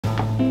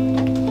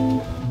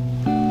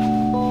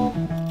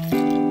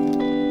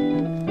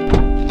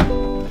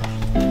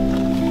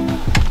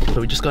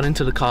just got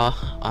into the car.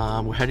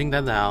 We're heading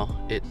there now.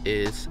 It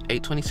is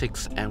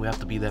 8:26 and we have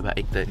to be there by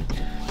 8:30.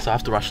 So I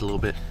have to rush a little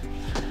bit.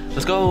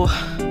 Let's go!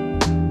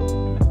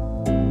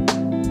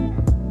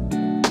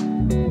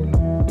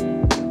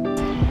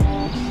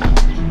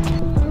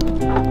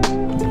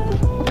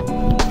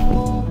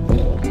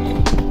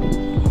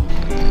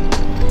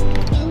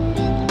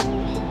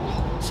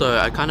 So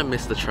I kind of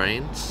missed the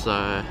train,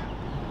 so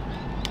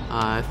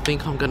I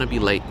think I'm gonna be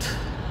late.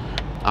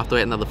 I have to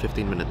wait another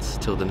 15 minutes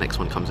till the next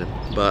one comes in.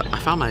 But I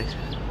found my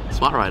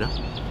smart rider,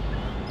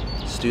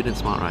 student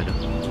smart rider.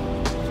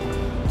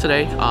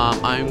 Today,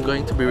 I'm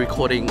going to be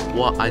recording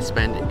what I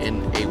spend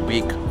in a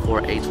week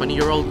for a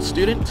 20-year-old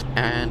student.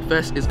 And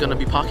first is gonna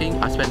be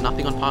parking. I spend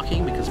nothing on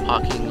parking because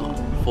parking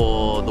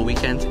for the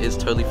weekends is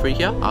totally free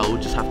here. I will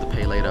just have to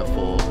pay later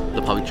for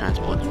the public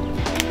transport.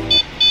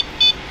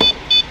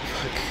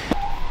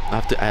 I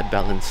have to add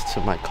balance to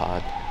my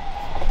card.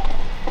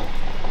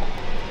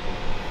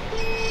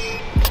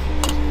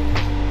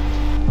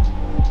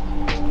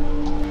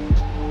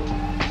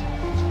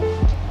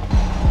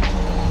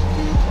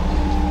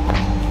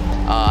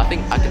 I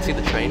think I can see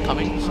the train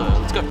coming, so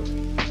let's go.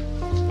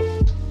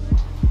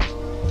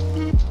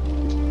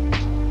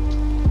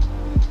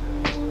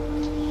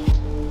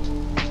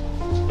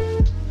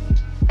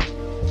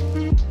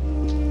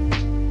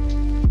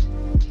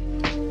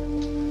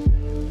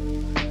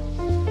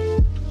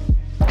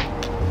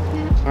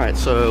 Alright,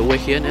 so we're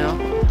here now.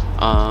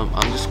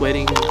 I'm just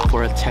waiting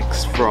for a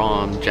text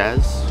from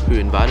Jazz, who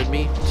invited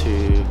me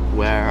to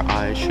where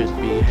I should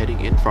be heading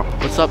in from.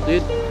 What's up,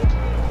 dude?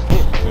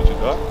 Good to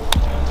go.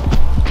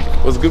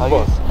 What's good,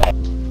 boss?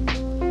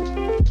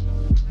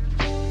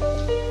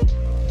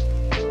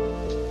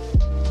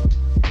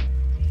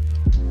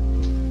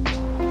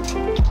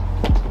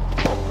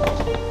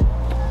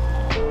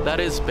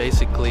 That is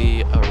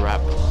basically a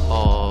wrap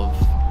of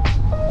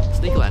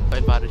Sneakerland. I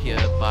invited here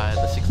by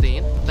the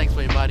 16. Thanks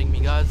for inviting me,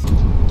 guys.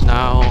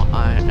 Now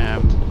I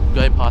am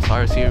going past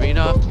RSC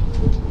Arena,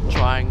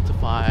 trying to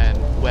find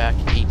where I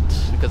can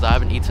eat because I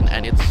haven't eaten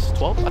and it's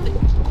 12, I think.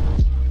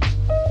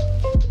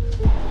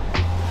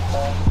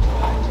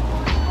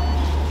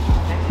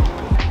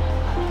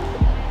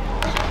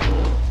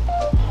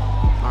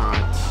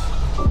 Alright.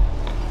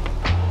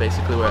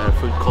 Basically we're at a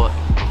food court.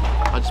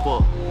 I just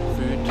bought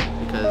food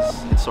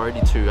because it's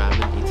already 2, I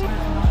haven't eaten.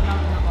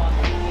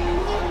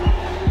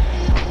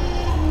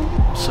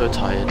 So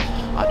tired.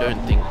 I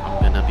don't think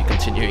I'm gonna be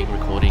continuing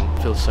recording.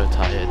 Feel so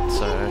tired,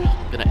 so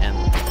I'm gonna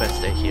end the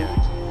first day here.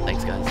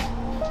 Thanks, guys.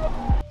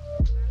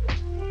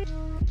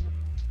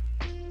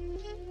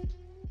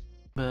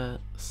 But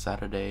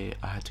Saturday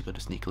I had to go to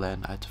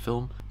Sneakerland. I had to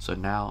film, so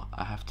now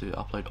I have to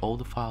upload all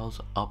the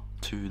files up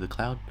to the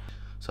cloud.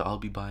 So I'll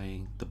be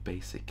buying the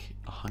basic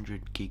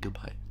 100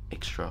 GB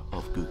extra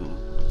of Google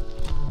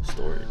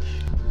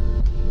storage.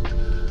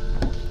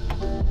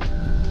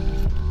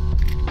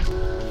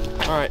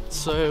 Alright,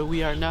 so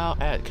we are now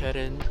at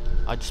Curtin.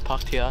 I just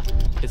parked here.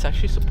 It's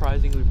actually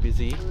surprisingly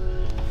busy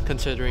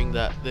considering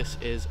that this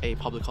is a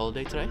public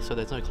holiday today, so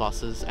there's no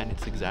classes and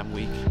it's exam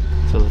week.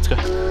 So let's go.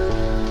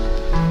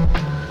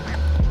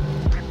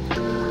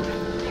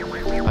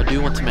 I do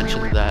want to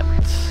mention that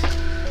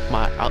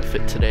my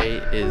outfit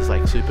today is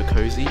like super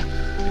cozy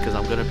because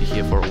I'm gonna be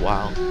here for a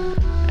while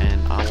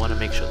and I want to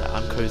make sure that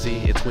I'm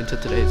cozy. It's winter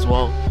today as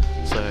well,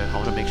 so I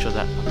want to make sure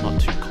that I'm not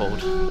too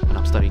cold when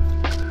I'm studying.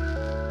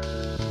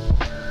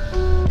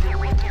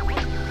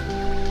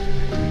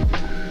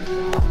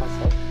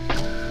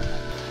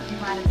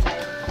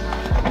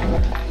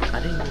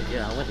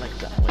 Yeah, I went like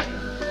that way.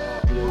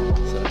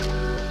 So.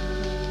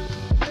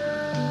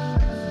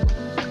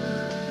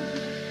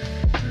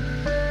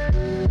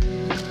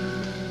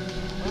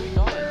 Where are we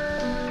going?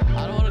 I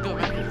don't want to go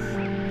back.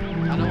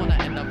 I don't want to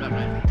end up at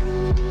my.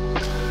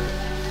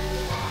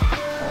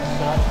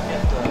 So I should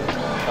get the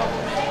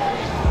shovel.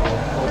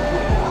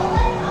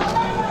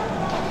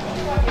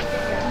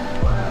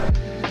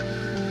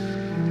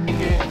 Thank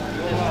you.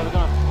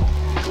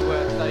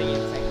 We're studying in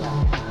the same class.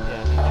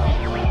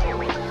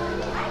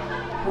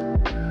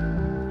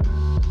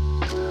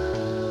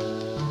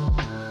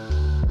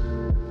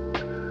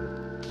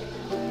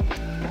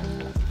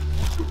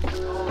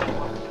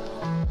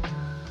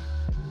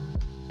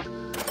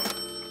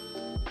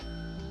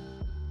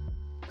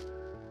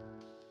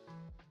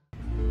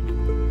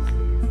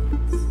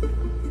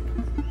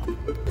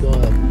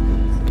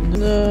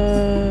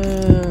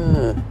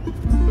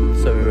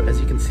 So as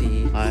you can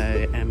see,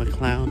 I am a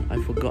clown. I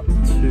forgot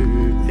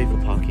to pay for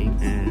parking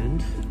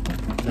and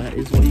that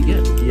is what you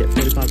get. You get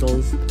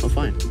 $45 of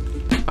fine.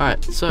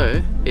 Alright,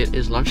 so it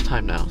is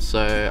lunchtime now.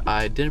 So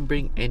I didn't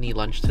bring any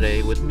lunch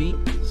today with me.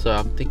 So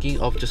I'm thinking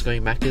of just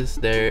going Macca's.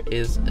 There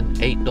is an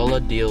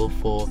 $8 deal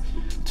for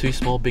 2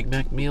 small Big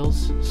Mac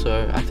meals.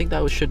 So I think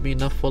that should be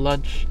enough for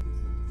lunch.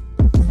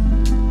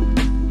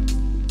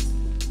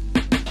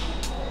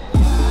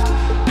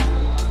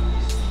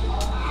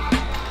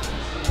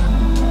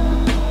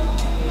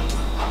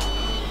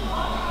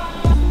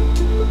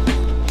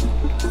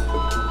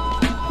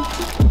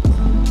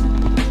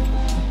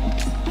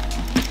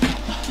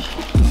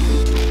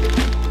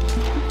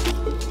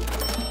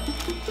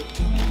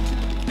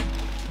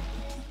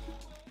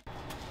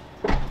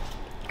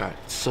 Alright,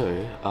 so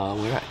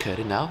we're at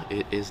Curtin now.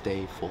 It is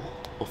day 4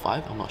 or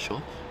 5, I'm not sure.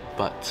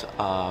 But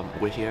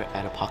we're here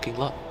at a parking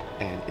lot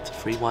and it's a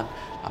free one.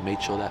 I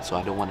made sure that so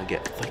I don't want to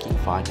get fucking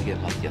fined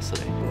again like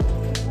yesterday.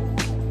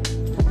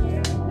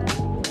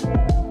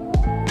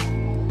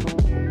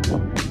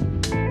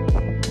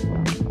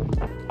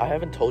 I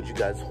haven't told you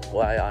guys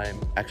why I'm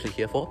actually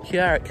here for.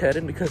 Here at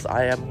Curtin because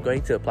I am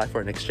going to apply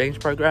for an exchange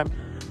program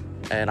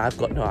and I've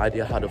got no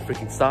idea how to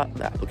freaking start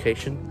the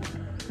application.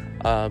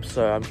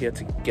 So I'm here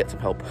to get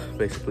some help,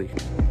 basically.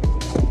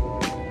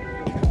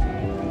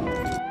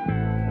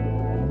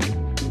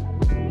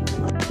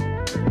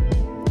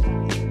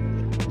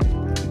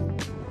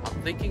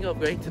 I'm thinking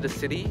of going to the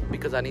city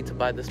because I need to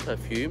buy this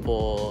perfume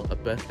for a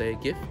birthday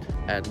gift,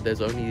 and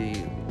there's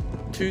only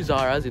 2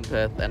 Zara's in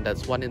Perth, and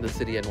there's one in the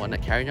city and one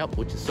at Carrinyup,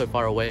 which is so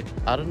far away.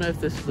 I don't know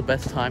if this is the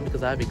best time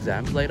because I have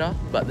exams later,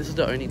 but this is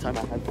the only time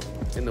I have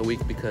in the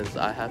week because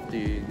I have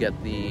to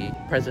get the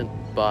present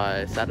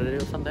by Saturday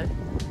or Sunday.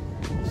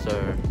 So,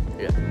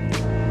 yeah.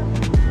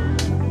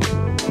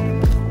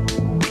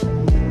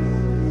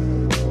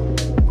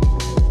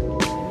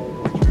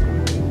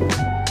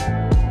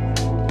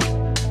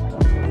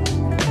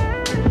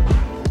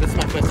 This is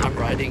my first time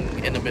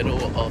riding in the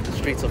middle of the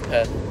streets of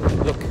Perth.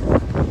 Look.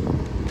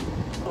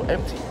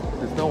 Empty.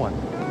 There's no one.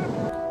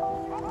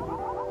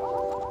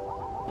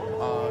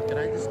 Can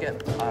I just get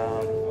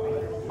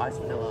iced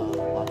vanilla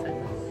latte?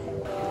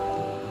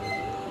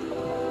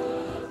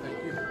 Thank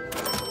you.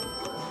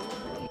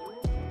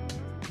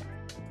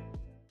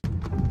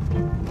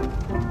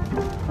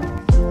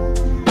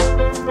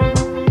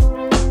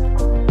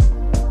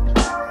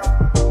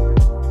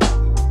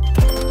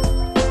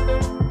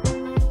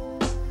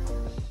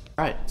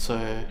 Alright, so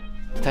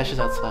Tasha's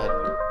outside.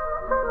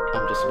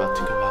 I'm just about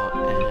to go out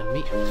and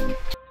meet her.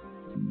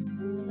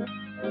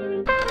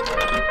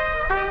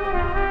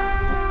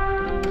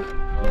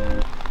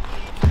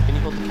 Can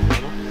you hold the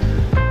camera?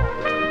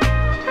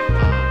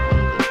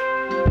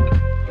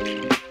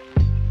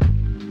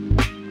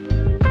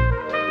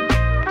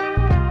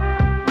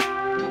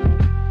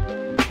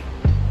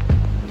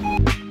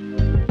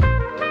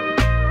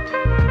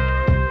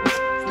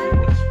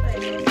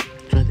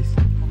 Try this.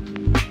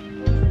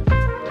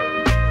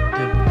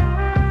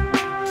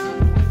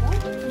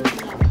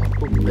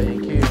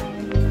 Thank you.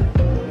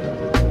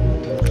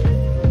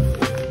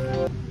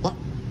 What?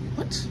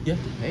 You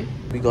have to pay?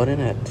 We got in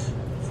at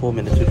 4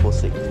 minutes before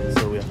 6,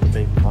 so we have to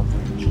pay for parking.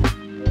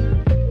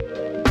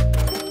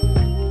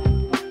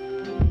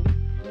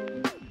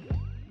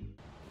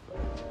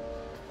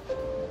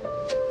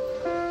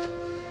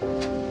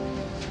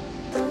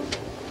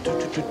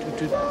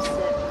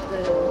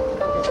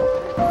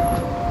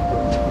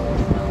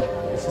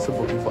 Is this a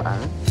booking for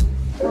Aren?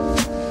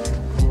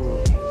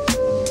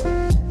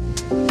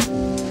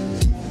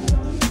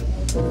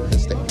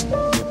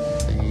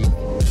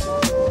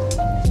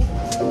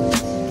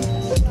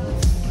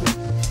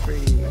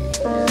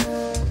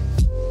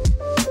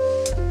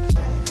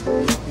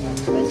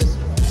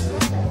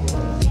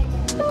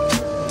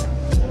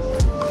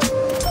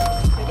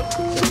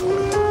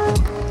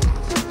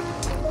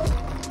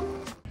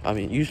 I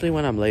mean, usually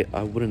when I'm late,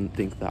 I wouldn't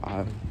think that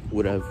I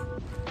would have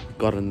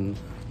gotten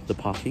the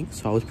parking,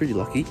 so I was pretty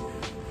lucky.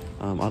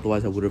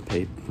 Otherwise, I would have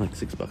paid like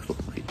 $6 for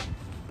parking.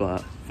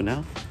 But for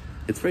now,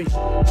 it's free.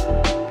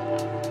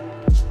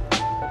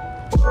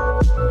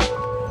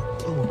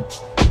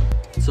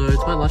 So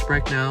it's my lunch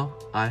break now.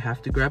 I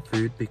have to grab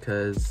food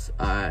because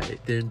I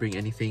didn't bring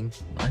anything.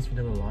 Ice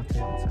vanilla latte,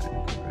 that's good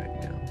right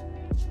now.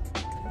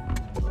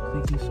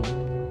 Thank you so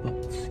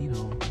much, you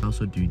know. I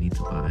also do need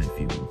to buy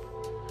fuel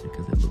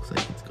because it looks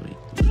like it's going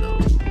low.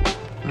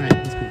 Alright,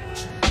 let's go.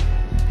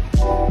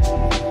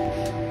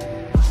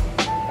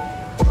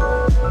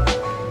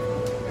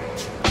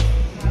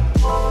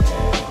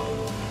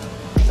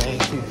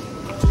 Thank you.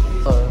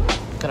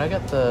 Can I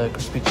get the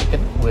crispy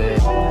chicken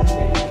with...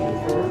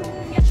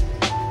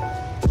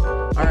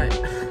 Alright,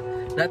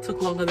 that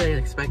took longer than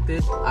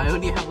expected. I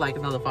only have like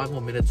another 5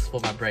 more minutes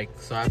for my break,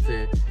 so I have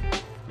to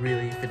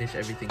really finish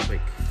everything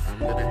quick.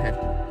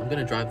 I'm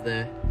gonna drive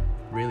there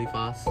really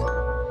fast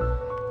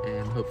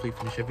and hopefully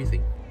finish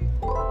everything.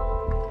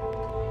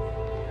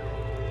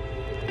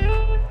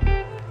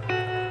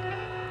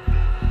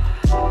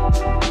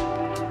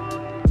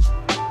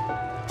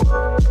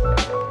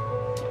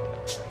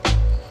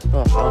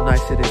 Oh, how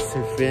nice it is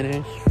to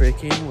finish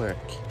freaking work.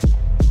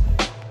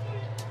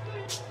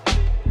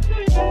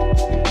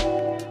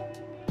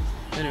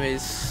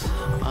 Anyways,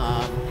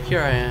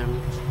 here I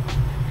am,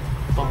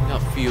 pumping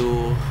up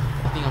fuel.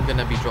 I think I'm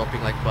gonna be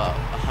dropping like about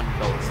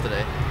 $100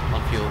 today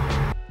on fuel.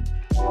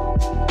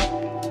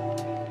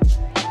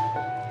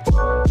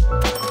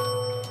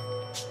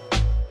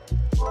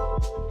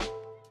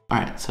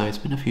 Alright, so it's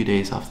been a few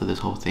days after this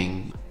whole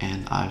thing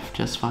and I've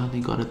just finally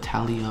got a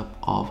tally up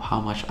of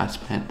how much I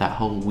spent that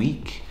whole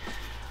week.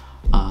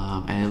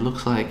 And it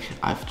looks like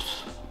I've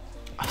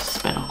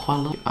spent quite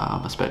a lot.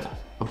 I spent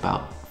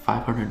about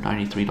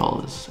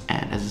 $593,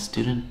 and as a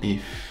student,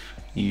 if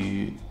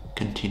you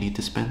continue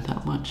to spend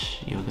that much,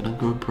 you're gonna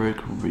go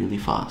broke really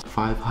fast.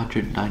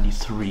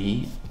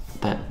 593,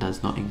 that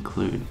does not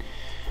include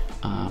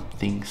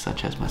things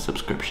such as my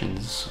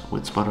subscriptions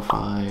with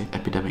Spotify,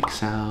 Epidemic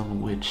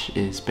Sound, which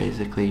is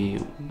basically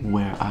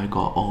where I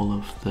got all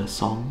of the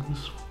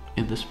songs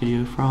in this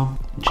video from,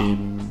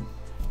 gym,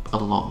 a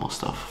lot more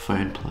stuff,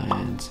 phone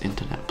plans,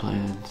 internet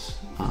plans,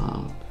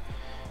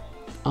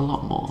 a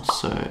lot more.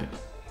 So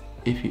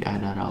if you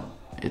add that up,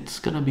 it's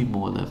gonna be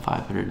more than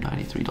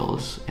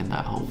 $593 in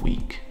that whole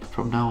week.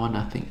 From now on,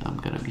 I think I'm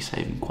gonna be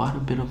saving quite a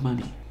bit of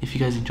money. If you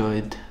guys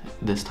enjoyed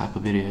this type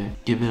of video,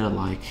 give it a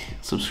like,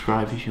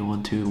 subscribe if you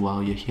want to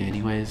while you're here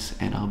anyways,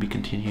 and I'll be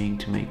continuing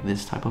to make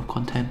this type of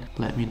content.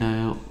 Let me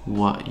know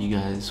what you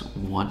guys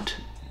want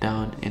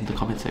down in the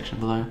comment section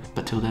below.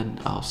 But till then,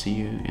 I'll see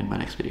you in my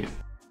next video.